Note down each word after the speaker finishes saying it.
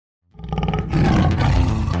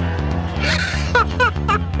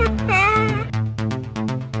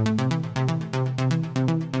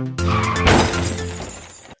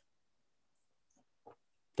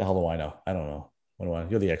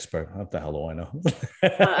You're the expert. What the hell do I know?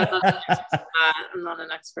 I'm not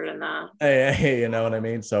an expert in that. You know what I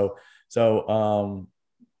mean? So so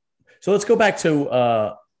let's go back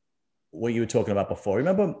to what you were talking about before.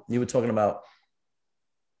 Remember you were talking about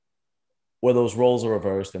where those roles are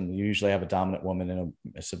reversed and you usually have a dominant woman and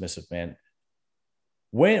a submissive man.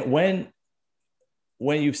 When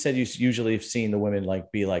you've said you usually have seen the women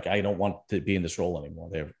like be like, I don't want to be in this role anymore.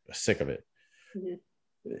 They're sick of it. Mm-hmm.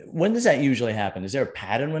 When does that usually happen? Is there a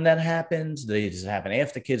pattern when that happens? Does it happen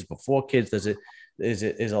after kids, before kids? Is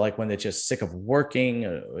it like when they're just sick of working?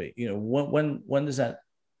 When does that?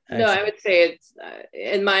 No, I would say it's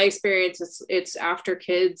in my experience, it's after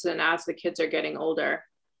kids and as the kids are getting older.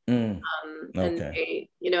 Okay.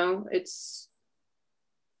 And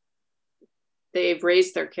they've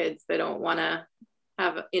raised their kids. They don't want to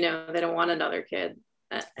have, they don't want another kid.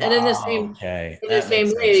 And in the same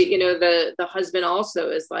way, the husband also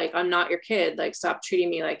is like, I'm not your kid. Like, stop treating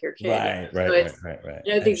me like your kid. Right.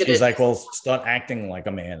 I think she's like, well, start acting like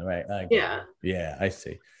a man, right? Yeah, I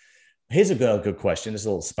see. Here's a good question. It's a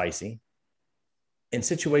little spicy. In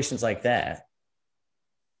situations like that,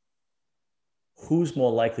 who's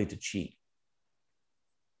more likely to cheat?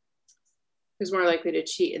 Who's more likely to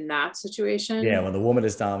cheat in that situation? Yeah, when the woman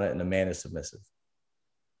is dominant and the man is submissive.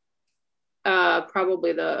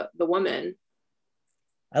 Probably the woman.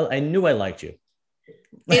 I knew I liked you.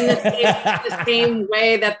 In the same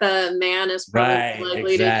way that the man is probably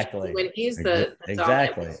likely to cheat when he's the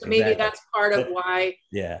dominant. So maybe that's part of why.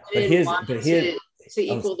 Yeah, but here's to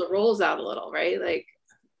equal the roles out a little, right? Like,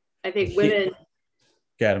 I think women.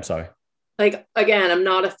 God, I'm sorry. Like, again, I'm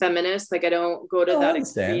not a feminist. Like, I don't go to that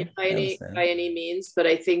extreme by any means, but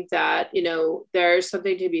I think that, there's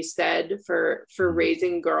something to be said for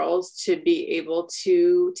raising girls to be able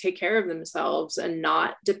to take care of themselves and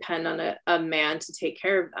not depend on a man to take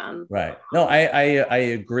care of them. Right. No, I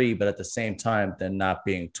agree. But at the same time, they're not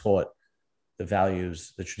being taught the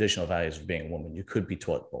traditional values of being a woman. You could be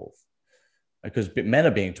taught both, because men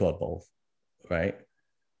are being taught both. Right.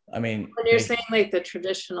 I mean, when you're saying like the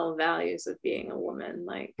traditional values of being a woman,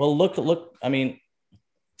 like, well, look, I mean,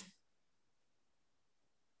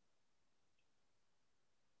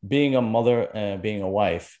 being a mother and being a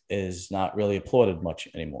wife is not really applauded much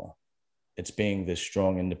anymore. It's being this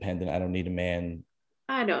strong, independent, I don't need a man.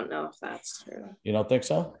 I don't know if that's true. You don't think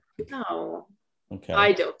so? No. Okay.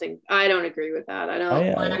 I don't agree with that.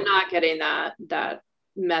 I'm not getting that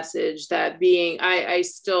message that being I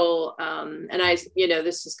still and I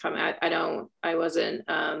this is coming I wasn't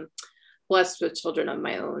blessed with children of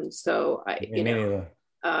my own, so I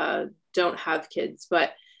don't have kids,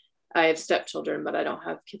 but I have stepchildren, but I don't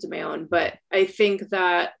have kids of my own. But I think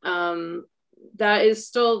that that is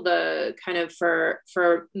still the kind of for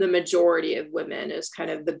the majority of women is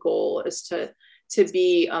kind of the goal is to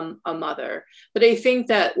be a mother. But I think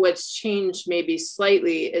that what's changed maybe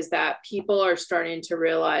slightly is that people are starting to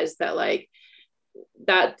realize that like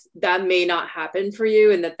that may not happen for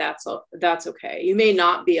you, and that's okay. You may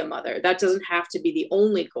not be a mother. That doesn't have to be the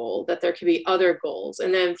only goal, that there could be other goals.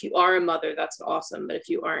 And then if you are a mother, that's awesome. But if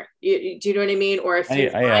you aren't, do you know what I mean? Or if you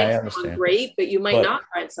find someone great, but you might not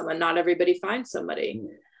find someone. Not everybody finds somebody.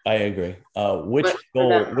 I agree. Which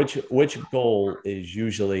goal is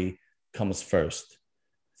usually comes first?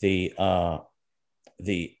 The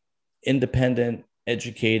independent,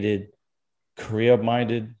 educated,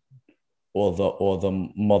 career-minded, or the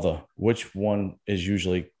mother? Which one is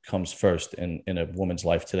usually comes first in a woman's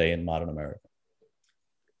life today in modern America?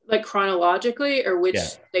 Like chronologically, or which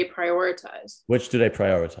they prioritize? Which do they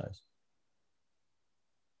prioritize?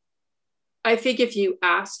 I think if you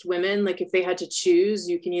asked women, like if they had to choose,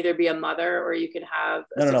 you can either be a mother or you could have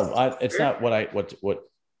no. It's not what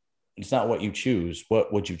it's not what you choose.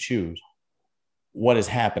 What would you choose? What is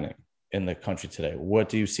happening in the country today? What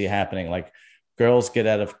do you see happening? Like, girls get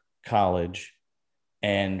out of college,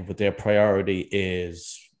 and what their priority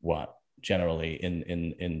is what generally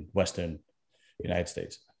in Western United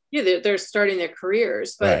States? Yeah, they're starting their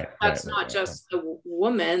careers, but that's not just the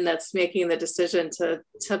woman that's making the decision to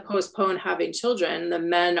postpone having children. The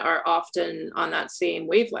men are often on that same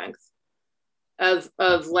wavelength of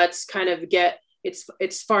let's kind of get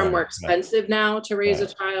it's far more expensive now to raise a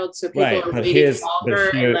child, so people are waiting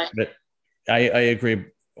longer. But I agree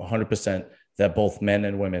 100% that both men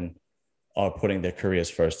and women are putting their careers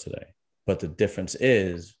first today. But the difference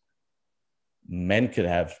is men could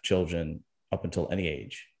have children up until any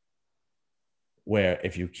age, where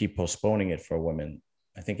if you keep postponing it for women,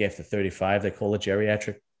 I think after 35, they call it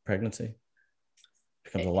geriatric pregnancy. It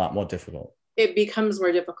becomes a lot more difficult. It becomes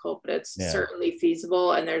more difficult, but it's certainly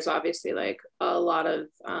feasible. And there's obviously like a lot of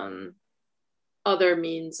other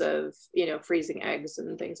means of, freezing eggs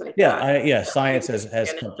and things like that. Science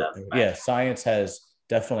science has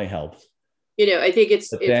definitely helped. I think it's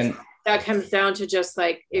that comes down to just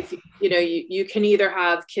like, if you can either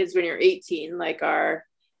have kids when you're 18, like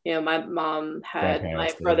my mom had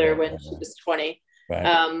my brother when she was 20.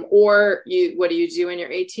 Right. Or what do you do when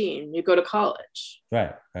you're 18? You go to college.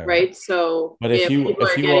 Right. So, but if you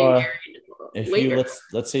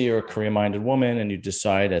let's say you're a career-minded woman and you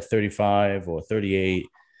decide at 35 or 38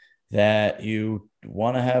 that you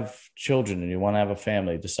want to have children and you want to have a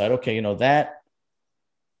family, decide, okay,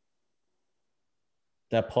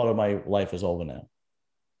 that part of my life is over now.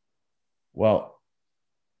 Well,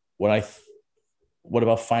 what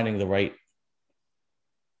about finding the right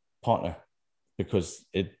partner? Because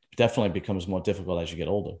it definitely becomes more difficult as you get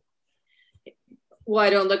older. Well, I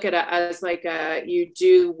don't look at it as like you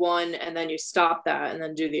do one and then you stop that and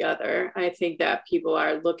then do the other. I think that people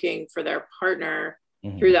are looking for their partner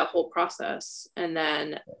through that whole process, and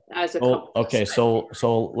then as a couple. Okay, so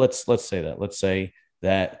let's say that. Let's say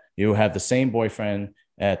that you have the same boyfriend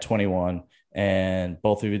at 21, and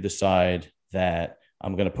both of you decide that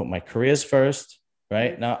I'm going to put my careers first.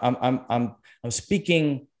 Right now, I'm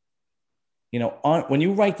speaking. When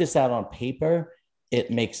you write this out on paper,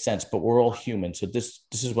 it makes sense, but we're all human. So this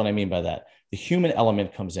is what I mean by that. The human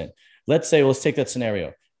element comes in. Let's take that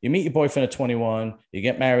scenario. You meet your boyfriend at 21, you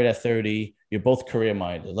get married at 30, you're both career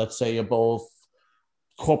minded. Let's say you're both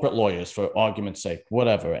corporate lawyers for argument's sake,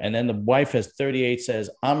 whatever. And then the wife has 38, says,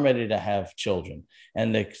 I'm ready to have children.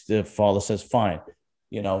 And the father says, fine.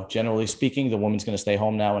 Generally speaking, the woman's going to stay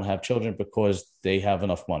home now and have children because they have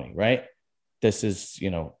enough money, right? This is,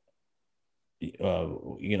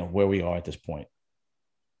 where we are at this point.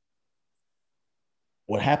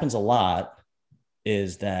 What happens a lot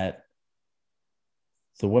is that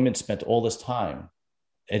the women spent all this time,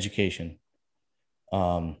 education,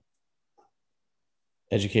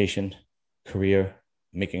 career,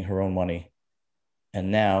 making her own money.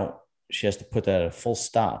 And now she has to put that at a full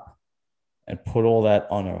stop and put all that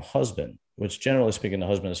on her husband, which generally speaking, the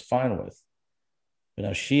husband is fine with. But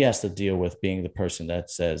now she has to deal with being the person that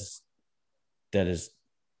is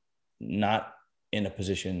not in a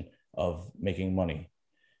position of making money.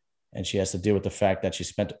 And she has to deal with the fact that she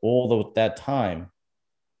spent all that time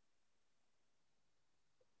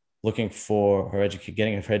looking for her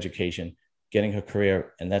getting her education, getting her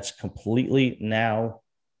career, and that's completely now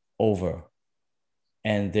over.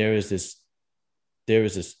 And there are these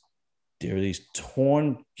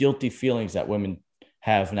torn, guilty feelings that women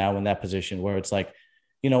have now in that position where it's like,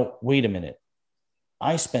 wait a minute.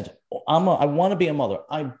 I want to be a mother.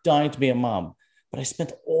 I'm dying to be a mom, but I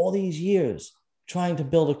spent all these years trying to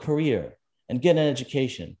build a career and get an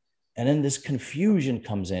education. And then this confusion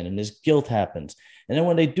comes in and this guilt happens. And then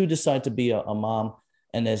when they do decide to be a mom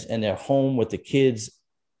and they're home with the kids,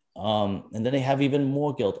 and then they have even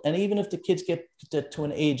more guilt. And even if the kids get to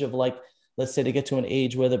an age of let's say they get to an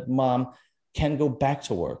age where the mom can go back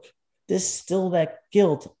to work, there's still that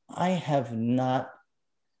guilt. I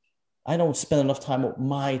don't spend enough time with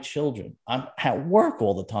my children. I'm at work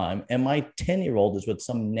all the time. And my 10-year-old is with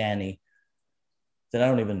some nanny that I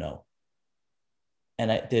don't even know.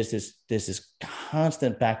 And there's this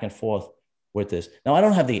constant back and forth with this. Now, I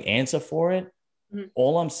don't have the answer for it. Mm-hmm.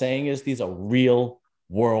 All I'm saying is these are real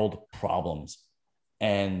world problems.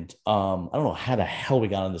 And I don't know how the hell we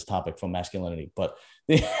got on this topic from masculinity, but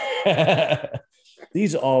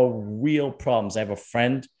these are real problems. I have a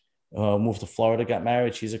friend moved to Florida, got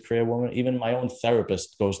married. She's a career woman. Even my own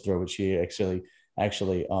therapist goes through it. She actually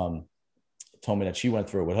told me that she went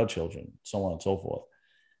through it with her children, so on and so forth.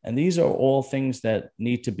 And these are all things that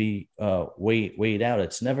need to be weighed out.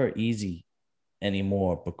 It's never easy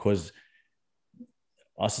anymore because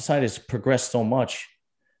our society has progressed so much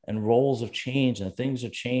and roles have changed and things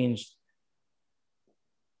have changed.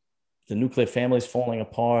 The nuclear family is falling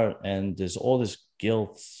apart and there's all this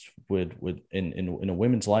guilt in a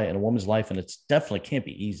woman's life, in a woman's life, and it's definitely can't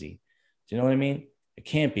be easy. Do you know what I mean? It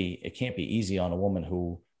can't be easy on a woman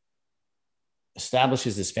who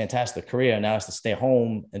establishes this fantastic career and now has to stay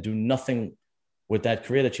home and do nothing with that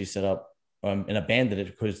career that she set up and abandon it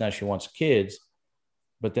because now she wants kids.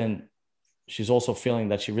 But then she's also feeling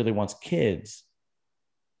that she really wants kids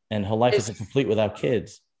and her life isn't complete without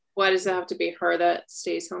kids. Why does it have to be her that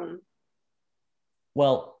stays home?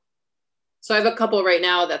 Well, so I have a couple right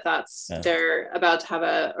now they're about to have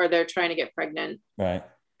they're trying to get pregnant. Right.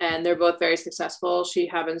 And they're both very successful. She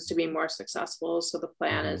happens to be more successful. So the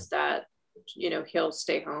plan is that, he'll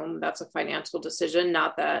stay home. That's a financial decision,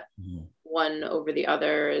 not that one over the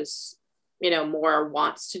other is, more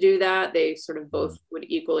wants to do that, they sort of both would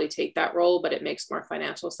equally take that role, but it makes more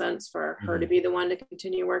financial sense for her to be the one to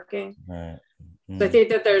continue working. Right. So I think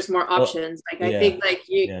that there's more options. I think like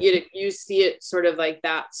you see it sort of like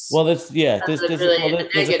that's. Well, there's a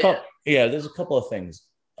couple of things.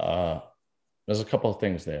 There's a couple of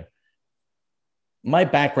things there. My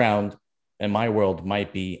background and my world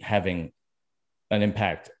might be having an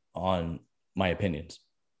impact on my opinions,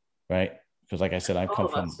 right? Because like I said, I come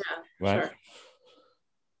from, right? Sure.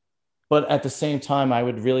 But at the same time, I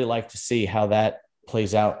would really like to see how that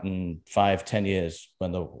plays out in 5-10 years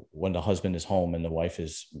when the husband is home and the wife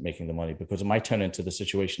is making the money, because it might turn into the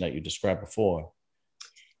situation that you described before.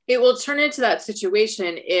 It will turn into that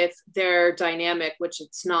situation if they're dynamic, which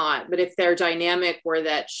it's not, but if they're dynamic where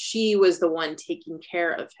that she was the one taking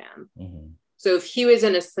care of him. Mm-hmm. So if he was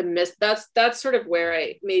in a submissive, that's sort of where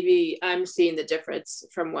I'm seeing the difference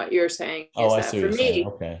from what you're saying. I see. For me,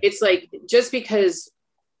 okay. It's like, just because,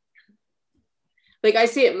 like, I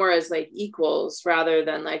see it more as like equals rather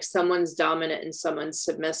than like someone's dominant and someone's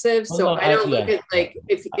submissive. I don't look at like,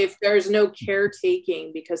 if there's no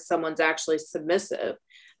caretaking because someone's actually submissive,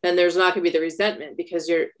 then there's not going to be the resentment, because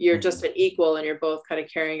you're just an equal and you're both kind of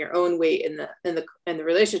carrying your own weight in the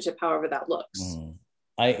relationship, however that looks. Mm.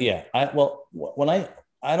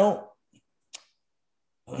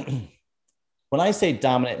 When I say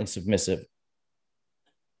dominant and submissive,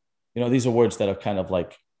 these are words that are kind of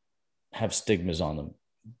like have stigmas on them.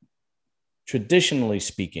 Traditionally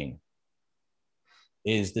speaking,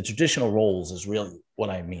 the traditional roles is really what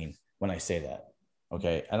I mean when I say that.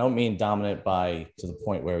 Okay. I don't mean dominant to the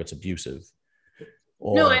point where it's abusive.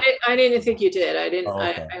 No, I didn't think you did. I didn't. Oh,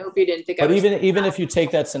 okay. I hope you didn't think. But even if you take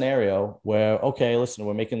that scenario where, okay, listen,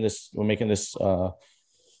 we're making this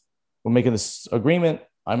agreement.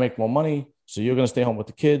 I make more money, so you're going to stay home with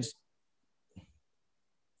the kids.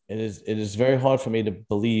 It is very hard for me to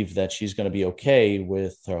believe that she's going to be okay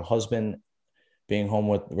with her husband being home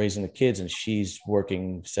with raising the kids, and she's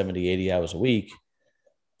working 70, 80 hours a week,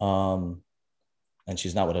 and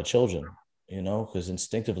she's not with her children. Because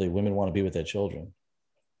instinctively, women want to be with their children.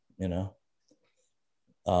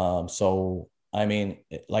 So, I mean,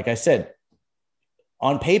 like I said,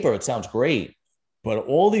 on paper, it sounds great, but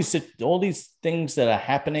all these things that are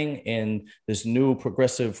happening in this new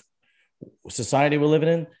progressive society we're living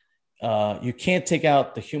in, you can't take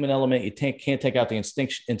out the human element. You can't take out the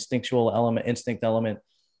instinctual element, instinct element,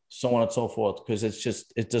 so on and so forth, because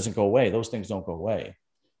it doesn't go away. Those things don't go away,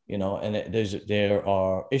 and there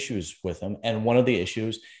are issues with them. And one of the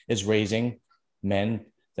issues is raising men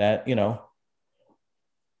that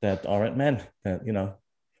aren't men, that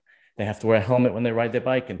they have to wear a helmet when they ride their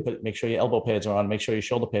bike, and make sure your elbow pads are on, make sure your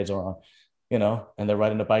shoulder pads are on, and they're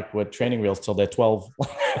riding a bike with training wheels till they're 12.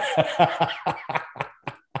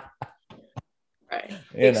 Right.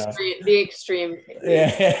 The extreme.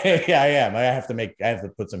 Yeah, I am. I have to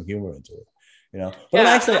put some humor into it. But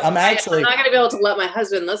I'm actually not going to be able to let my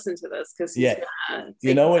husband listen to this, because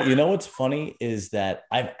what's funny is that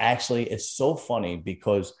it's so funny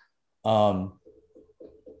because I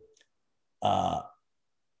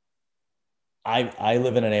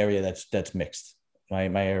live in an area that's mixed. My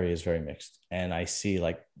area is very mixed, and I see,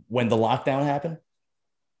 like, when the lockdown happened,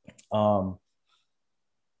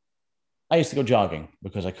 I used to go jogging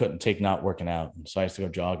because I couldn't take not working out. And so I used to go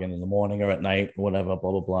jogging in the morning or at night or whatever,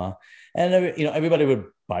 blah, blah, blah. And, everybody would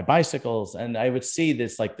buy bicycles, and I would see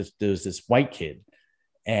there's this white kid,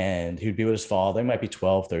 and he'd be with his father. They might be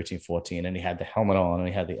 12, 13, 14. And he had the helmet on, and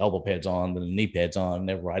he had the elbow pads on, the knee pads on, and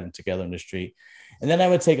they're riding together in the street. And then I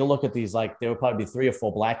would take a look at these, like, there would probably be 3 or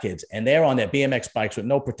 4 black kids, and they're on their BMX bikes with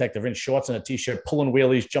no protective, in shorts and a t-shirt, pulling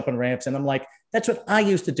wheelies, jumping ramps. And I'm like, that's what I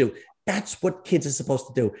used to do. That's what kids are supposed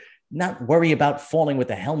to do. Not worry about falling with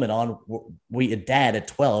a helmet on with your dad at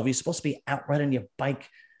 12. You're supposed to be out riding your bike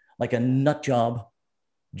like a nut job,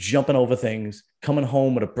 jumping over things, coming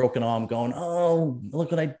home with a broken arm, going, oh,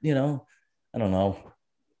 look what I don't know.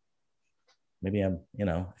 Maybe I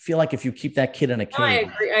feel like if you keep that kid in a cage.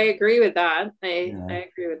 I agree with that. I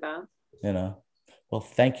agree with that. Well,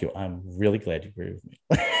 thank you. I'm really glad you agree with me.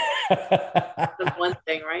 That's one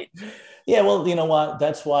thing, right? Yeah, well, you know what?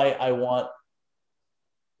 That's why I want,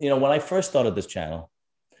 when I first started this channel,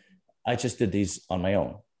 I just did these on my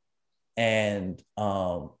own. And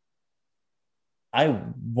I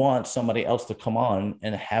want somebody else to come on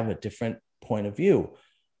and have a different point of view,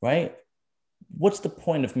 right? What's the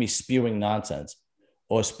point of me spewing nonsense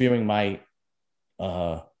or spewing my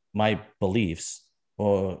beliefs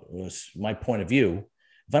or my point of view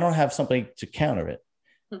if I don't have somebody to counter it?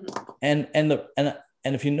 Mm-hmm. And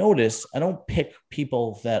And if you notice, I don't pick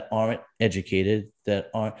people that aren't educated,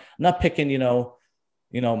 I'm not picking,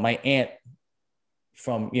 my aunt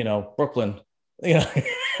from, Brooklyn,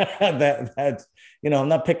 that, I'm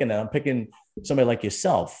not picking that. I'm picking somebody like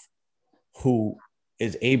yourself who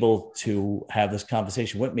is able to have this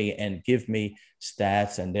conversation with me and give me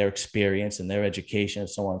stats and their experience and their education and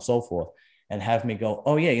so on and so forth, and have me go,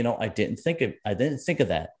 oh yeah, I didn't think of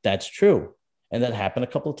that. That's true. And that happened a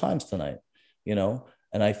couple of times tonight,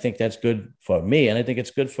 and I think that's good for me. And I think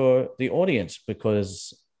it's good for the audience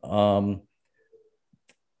because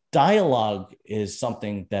dialogue is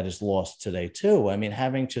something that is lost today too. I mean,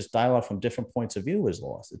 having just dialogue from different points of view is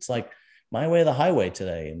lost. It's like my way or the highway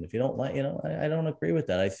today. And if you don't like, I don't agree with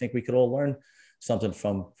that. I think we could all learn something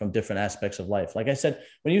from different aspects of life. Like I said,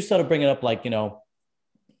 when you started bringing up, like, the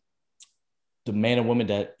man and woman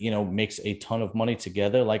that, makes a ton of money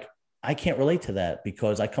together, like, I can't relate to that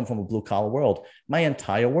because I come from a blue collar world. My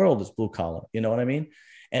entire world is blue collar. You know what I mean?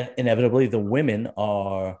 And inevitably the women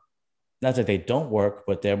are, not that they don't work,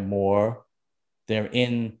 but they're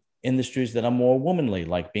in industries that are more womanly,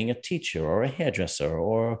 like being a teacher or a hairdresser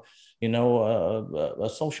or, a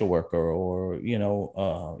social worker or,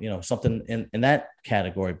 something in that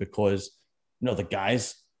category because, the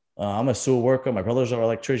guys, I'm a sewer worker. My brothers are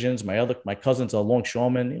electricians. My cousins are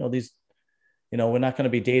longshoremen. We're not going to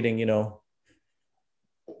be dating,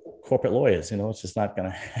 corporate lawyers. It's just not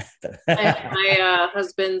going to happen. my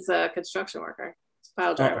husband's a construction worker,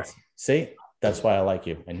 pile driver. See, that's why I like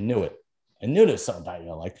you. I knew it. I knew there's something about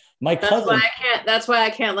you. Like my cousin. That's why I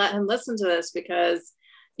can't let him listen to this because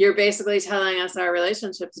you're basically telling us our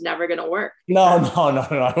relationship's never going to work. No.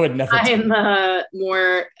 I would never. I'm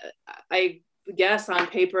I guess on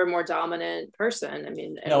paper, more dominant person. I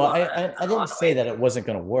mean, no, I didn't say that it wasn't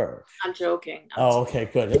going to work. I'm joking. Okay,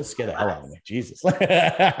 good. Let's get the hell out of me. Jesus.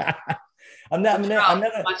 I'm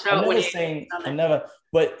never saying.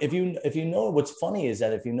 But if you know, what's funny is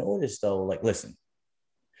that if you notice though, like, listen,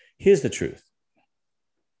 here's the truth.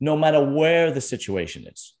 No matter where the situation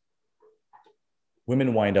is,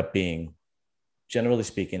 women wind up being, generally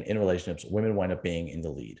speaking, in relationships, women wind up being in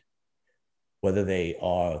the lead. Whether they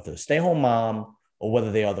are the stay-home mom or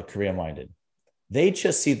whether they are the career-minded. They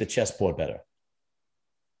just see the chessboard better.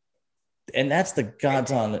 And that's just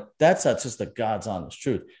the God's honest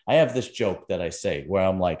truth. I have this joke that I say where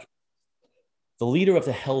I'm like, the leader of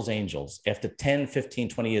the Hells Angels, after 10, 15,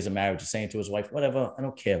 20 years of marriage, is saying to his wife, whatever, I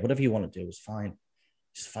don't care. Whatever you want to do is fine.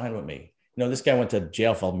 Just fine with me. This guy went to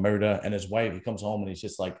jail for murder, and his wife, he comes home and he's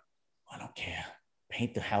just like, I don't care.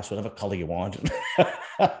 Paint the house whatever color you want.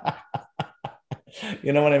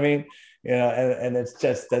 You know what I mean? And that's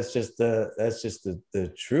just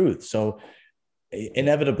the truth. So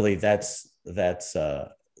inevitably that's the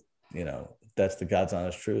God's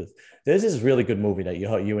honest truth. There's this really good movie that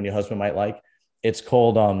you and your husband might like. It's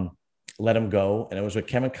called Let Him Go, and it was with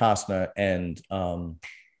Kevin Costner and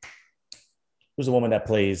who's the woman that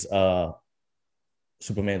plays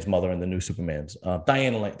Superman's mother in the new Superman's,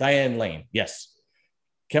 Diane Lane. Yes,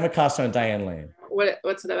 Kevin Costner and Diane Lane.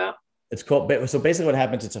 What's it about? It's called. So basically, what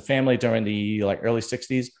happens? It's a family during the early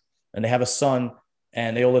 '60s, and they have a son,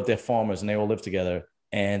 and they all live. They're farmers, and they all live together,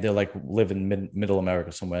 and they're like live in middle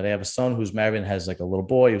America somewhere. They have a son who's married and has like a little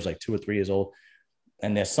boy who's like 2 or 3 years old,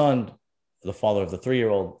 and their son, the father of the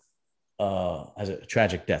 3-year-old, has a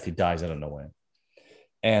tragic death. He dies out of nowhere,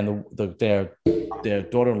 and their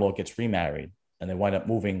daughter-in-law gets remarried, and they wind up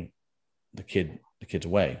moving the kids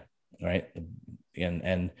away, right?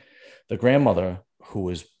 And the grandmother, who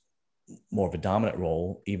is more of a dominant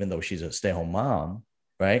role, even though she's a stay-home mom,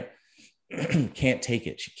 right? Can't take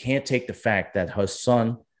it. She can't take the fact that her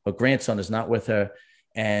grandson is not with her,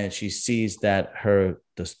 and she sees that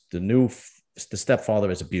the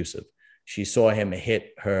stepfather is abusive. She saw him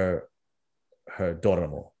hit her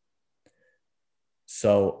daughter-in-law.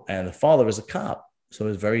 So, and the father is a cop, so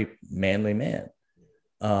he's a very manly man.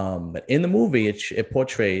 But in the movie, it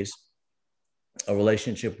portrays a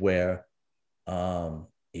relationship where,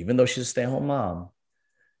 even though she's a stay-at-home mom,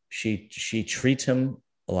 she treats him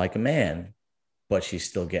like a man, but she's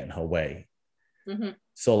still getting her way. Mm-hmm.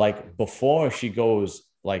 So like before she goes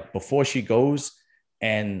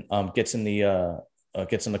and gets in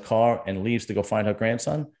the car and leaves to go find her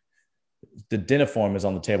grandson, the dinner form is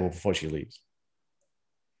on the table before she leaves.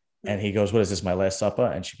 And he goes, what is this, my last supper?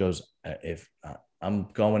 And she goes, if I'm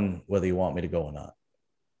going whether you want me to go or not.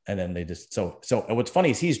 And then they just, so what's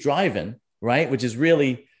funny is he's driving, right? Which is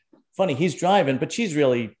really funny. He's driving, but she's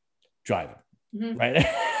really driving, mm-hmm. Right?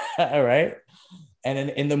 All right. And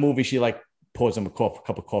in the movie, she like pours him a cup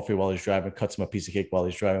of coffee while he's driving, cuts him a piece of cake while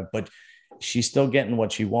he's driving, but she's still getting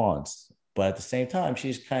what she wants. but at the same time,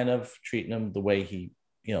 she's kind of treating him the way he,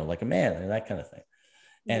 like a man and that kind of thing.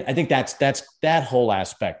 And I think that's that whole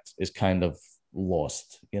aspect is kind of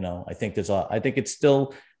lost. I think I think it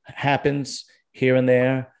still happens here and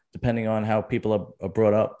there, depending on how people are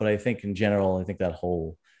brought up. But I think in general, I think that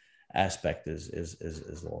whole aspect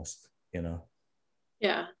is lost,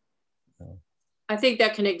 Yeah. I think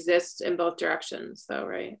that can exist in both directions though,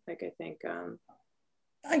 right? Like, I think,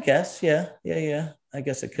 I guess, yeah. I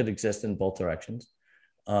guess it could exist in both directions.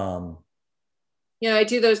 I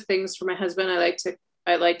do those things for my husband. I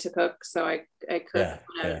like to cook, so I cook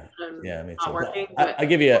when I'm not working. I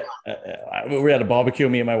give you we were at a barbecue,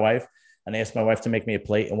 me and my wife, and I asked my wife to make me a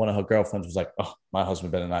plate, and one of her girlfriends was like, "Oh, my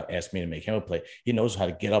husband better not ask me to make him a plate. He knows how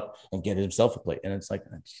to get up and get himself a plate." And it's like,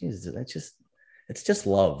 Jesus, it's just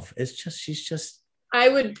love. She's just. I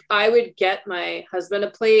would get my husband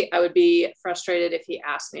a plate. I would be frustrated if he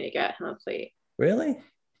asked me to get him a plate. Really?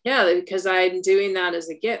 Yeah, because I'm doing that as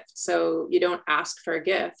a gift. So you don't ask for a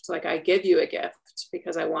gift. Like, I give you a gift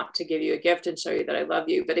because I want to give you a gift and show you that I love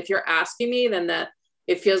you. But if you're asking me, then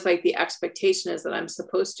it feels like the expectation is that I'm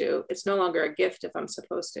supposed to. It's no longer a gift if I'm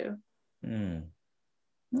supposed to.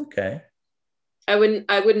 Okay. I wouldn't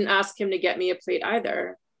ask him to get me a plate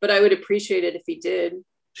either, but I would appreciate it if he did.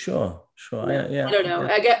 Sure. Yeah. I don't know.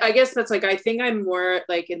 Yeah. I guess that's like, I think I'm more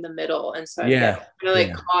like in the middle. And so I get kind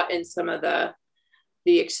of caught in some of the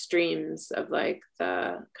extremes of like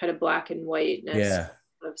the kind of black and whiteness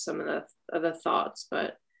of some of the thoughts.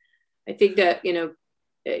 But I think that, you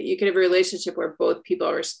can have a relationship where both people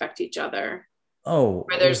respect each other. Oh,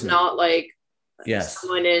 where there's not like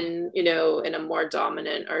someone in a more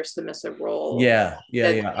dominant or submissive role. Yeah.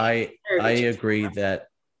 I agree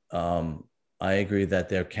that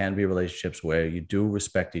there can be relationships where you do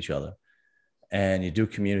respect each other and you do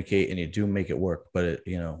communicate and you do make it work, but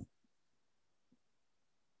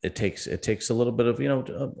it takes a little bit of,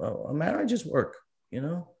 a marriage is work,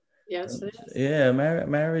 Yes. Yeah.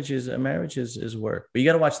 Marriage is work, but you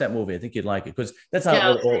got to watch that movie. I think you'd like it because that's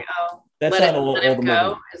not all. That's not all the movie.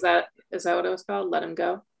 Is that what it was called? Let Him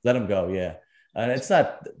Go. Let Him Go. Yeah. And it's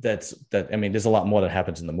not that. I mean, there's a lot more that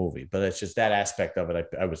happens in the movie, but it's just that aspect of it.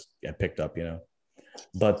 I picked up,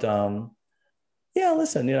 but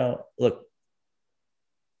listen, look,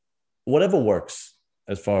 whatever works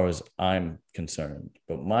as far as I'm concerned.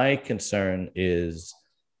 But my concern is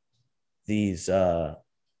these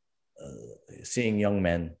seeing young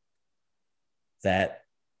men that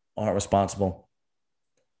aren't responsible,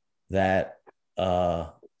 that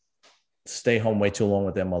stay home way too long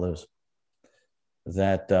with their mothers,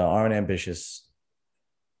 that aren't ambitious,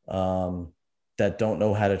 that don't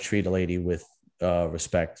know how to treat a lady with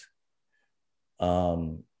respect.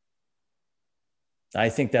 I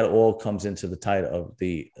think that all comes into the title of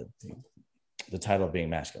the title of being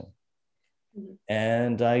masculine,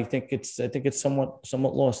 and I think it's somewhat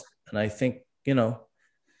lost. And I think I don't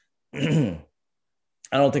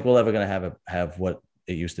think we're ever going to have what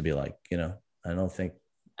it used to be like. I don't think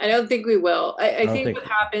we will. I think what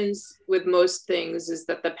happens with most things is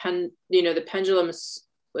that the pendulum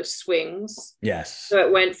swings. Yes. So it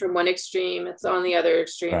went from one extreme, it's on the other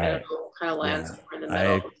extreme, right. And it kind of lands in the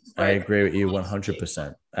middle. I agree with you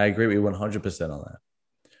 100%. I agree with you 100% on that.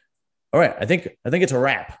 All right. I think it's a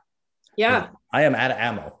wrap. Yeah. I am out of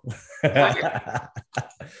ammo.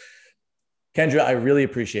 Kendra, I really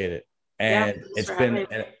appreciate it. And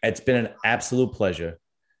it's been an absolute pleasure.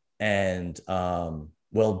 And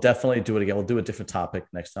we'll definitely do it again. We'll do a different topic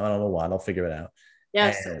next time. I don't know why. I'll figure it out.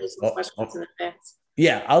 Yes. And, some questions in advance.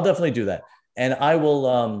 Yeah, I'll definitely do that. And I will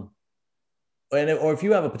or if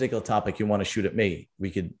you have a particular topic you want to shoot at me, we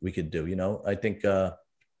could do, I think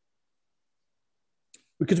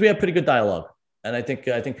because we have pretty good dialogue, and I think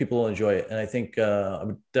people will enjoy it. And I think I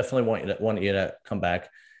would definitely want you to come back.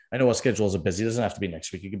 I know our schedules are busy. It doesn't have to be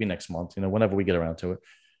next week. It could be next month, whenever we get around to it.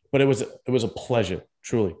 But it was a pleasure,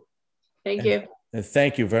 truly. Thank you. And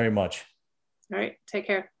thank you very much. All right. Take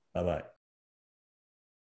care. Bye-bye.